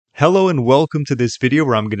Hello and welcome to this video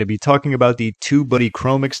where I'm going to be talking about the TubeBuddy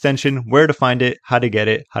Chrome extension, where to find it, how to get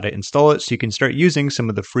it, how to install it, so you can start using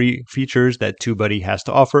some of the free features that TubeBuddy has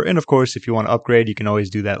to offer. And of course, if you want to upgrade, you can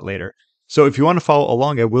always do that later. So if you want to follow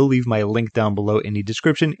along, I will leave my link down below in the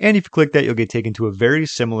description. And if you click that, you'll get taken to a very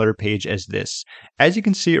similar page as this. As you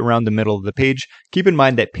can see around the middle of the page, keep in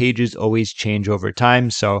mind that pages always change over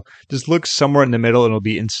time. So just look somewhere in the middle and it'll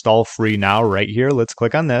be install free now right here. Let's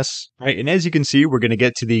click on this. All right, and as you can see, we're going to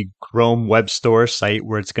get to the Chrome Web Store site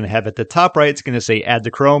where it's going to have at the top right, it's going to say add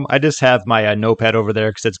to Chrome. I just have my notepad over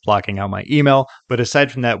there because it's blocking out my email. But aside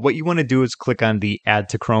from that, what you want to do is click on the add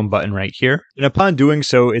to Chrome button right here. And upon doing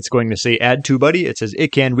so, it's going to say add TubeBuddy. It says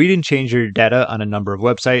it can read and change your data on a number of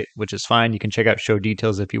websites, which is fine. You can check out show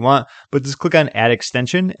details if you want, but just click on add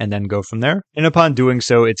extension and then go from there. And upon doing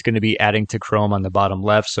so, it's going to be adding to Chrome on the bottom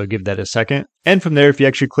left. So give that a second. And from there, if you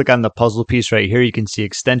actually click on the puzzle piece right here, you can see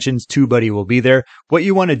extensions. TubeBuddy will be there. What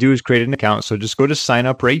you want to do is create an account. So just go to sign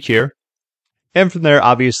up right here. And from there,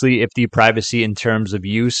 obviously, if the privacy in terms of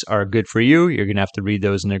use are good for you, you're going to have to read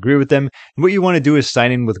those and agree with them. And what you want to do is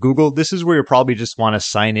sign in with Google. This is where you probably just want to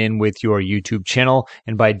sign in with your YouTube channel.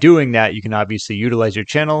 And by doing that, you can obviously utilize your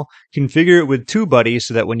channel, configure it with TubeBuddy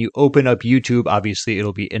so that when you open up YouTube, obviously,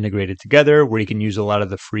 it'll be integrated together where you can use a lot of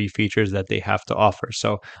the free features that they have to offer.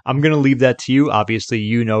 So I'm going to leave that to you. Obviously,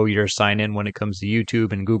 you know your sign in when it comes to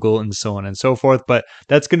YouTube and Google and so on and so forth. But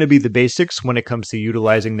that's going to be the basics when it comes to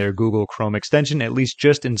utilizing their Google Chrome extension. At least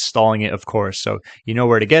just installing it, of course. So you know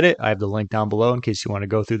where to get it. I have the link down below in case you want to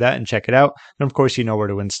go through that and check it out. And of course, you know where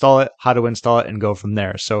to install it, how to install it, and go from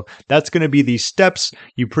there. So that's going to be the steps.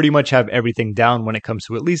 You pretty much have everything down when it comes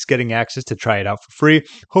to at least getting access to try it out for free.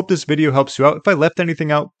 Hope this video helps you out. If I left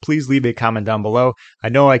anything out, please leave a comment down below. I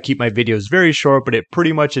know I keep my videos very short, but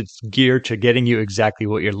it's geared to getting you exactly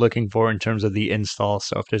what you're looking for in terms of the install.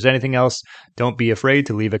 So if there's anything else, don't be afraid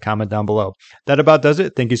to leave a comment down below. That about does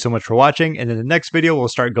it. Thank you so much for watching. And in the next video, we'll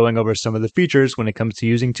start going over some of the features when it comes to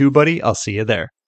using TubeBuddy. I'll see you there.